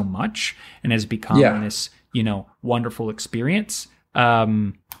upgraded so much and has become this, wonderful experience. For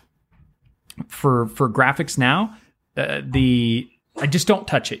graphics now, I just don't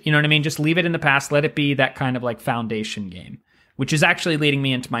touch it. You know what I mean? Just leave it in the past. Let it be that kind of like foundation game, which is actually leading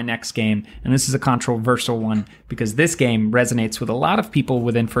me into my next game. And this is a controversial one, because this game resonates with a lot of people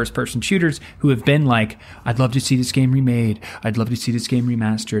within first-person shooters who have been like, I'd love to see this game remade. I'd love to see this game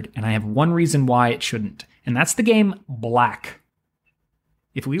remastered. And I have one reason why it shouldn't. And that's the game Black.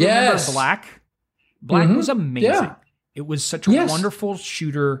 If we remember Black was amazing. Yeah. It was such a wonderful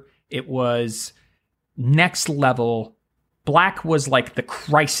shooter. It was next level. Black was like the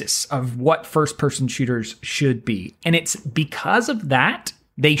crisis of what first-person shooters should be. And it's because of that,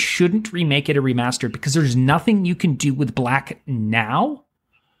 they shouldn't remake it a remastered, because there's nothing you can do with Black now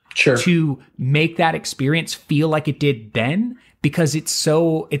to make that experience feel like it did then, because it's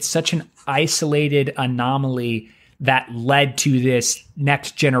such an isolated anomaly that led to this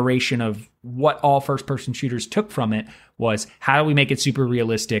next generation of what all first-person shooters took from it was, how do we make it super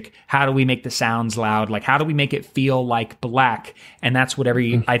realistic? How do we make the sounds loud? Like, how do we make it feel like Black? And that's what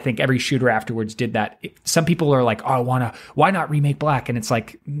I think every shooter afterwards did that. Some people are like, oh, why not remake Black? And it's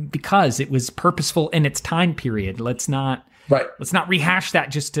like, because it was purposeful in its time period. Let's not rehash that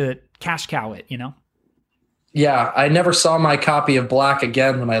just to cash cow it, Yeah, I never saw my copy of Black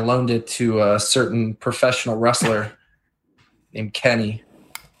again when I loaned it to a certain professional wrestler named Kenny.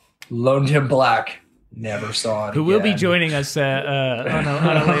 Loaned him Black. Never saw it. Who will be joining us on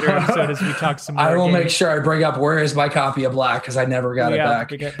a later episode as we talk some more. I will make sure I bring up where is my copy of Black, because I never got it back.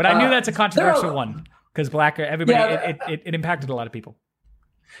 But I knew that's a controversial one, because Black, everybody, it impacted a lot of people.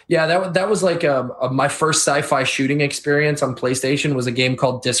 Yeah, that was like my first sci-fi shooting experience on PlayStation was a game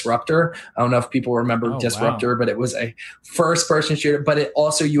called Disruptor. I don't know if people remember Disruptor, but it was a first-person shooter. But it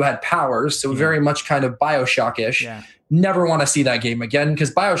also, you had powers, so very much kind of Bioshock-ish. Yeah. Never want to see that game again,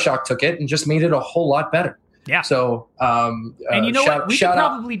 because Bioshock took it and just made it a whole lot better. Yeah. So, and you know what? We could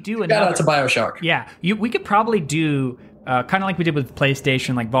probably do another. Shout out to Bioshock. Yeah, we could probably do kind of like we did with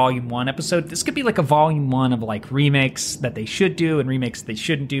PlayStation, like Volume 1 episode. This could be like a Volume 1 of like remakes that they should do and remakes they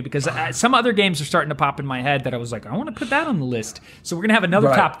shouldn't do, because some other games are starting to pop in my head that I was like, I want to put that on the list. So we're going to have another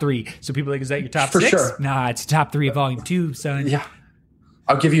top 3. So people are like, is that your top 6? Sure. Nah, it's top 3 of Volume 2, son. Yeah.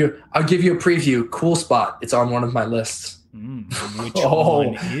 I'll give you a preview. Cool Spot. It's on one of my lists. Which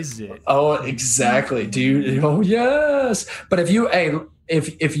one is it? Oh, exactly, dude. Oh, yes. But if you,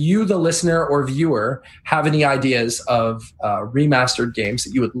 the listener or viewer, have any ideas of remastered games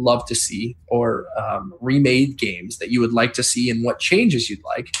that you would love to see, or remade games that you would like to see, and what changes you'd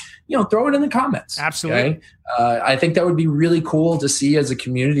like, throw it in the comments. Absolutely. Okay? I think that would be really cool to see as a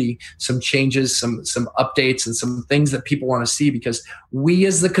community, some changes, some updates, and some things that people want to see, because we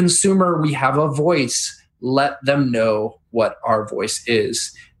as the consumer, we have a voice. Let them know what our voice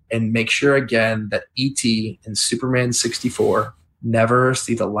is, and make sure again that E.T. and Superman 64 never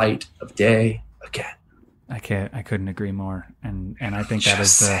see the light of day again. I couldn't agree more. And I think that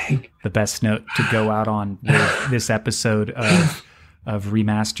is the best note to go out on with this episode of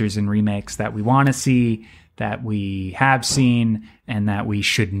remasters and remakes that we want to see, that we have seen, and that we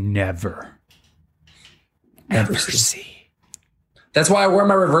should never see. That's why I wore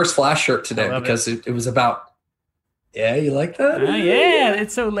my Reverse Flash shirt today, because it was about. Yeah, you like that? Yeah,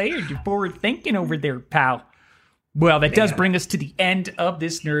 it's so layered. You're forward thinking over there, pal. Well, that does bring us to the end of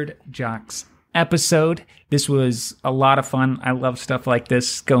this Nerd Jocks episode. This was a lot of fun. I love stuff like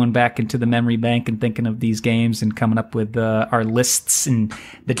this, going back into the memory bank and thinking of these games and coming up with our lists and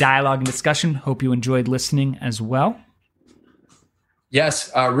the dialogue and discussion. Hope you enjoyed listening as well.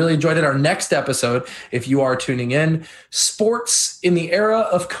 Yes, really enjoyed it. Our next episode, if you are tuning in, sports in the era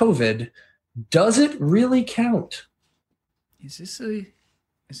of COVID, does it really count? Is this a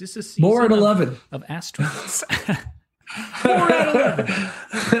season more at 11 of astronauts? More at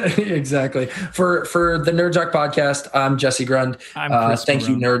 11. Exactly. For the Nerd Jock podcast, I'm Jesse Grund. I'm Chris Thank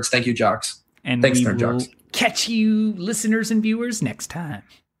you, nerds. Thank you, jocks. And thanks, we Nerd will Jocks. Catch you, listeners and viewers, next time.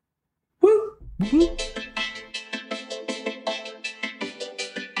 Woo! Woo!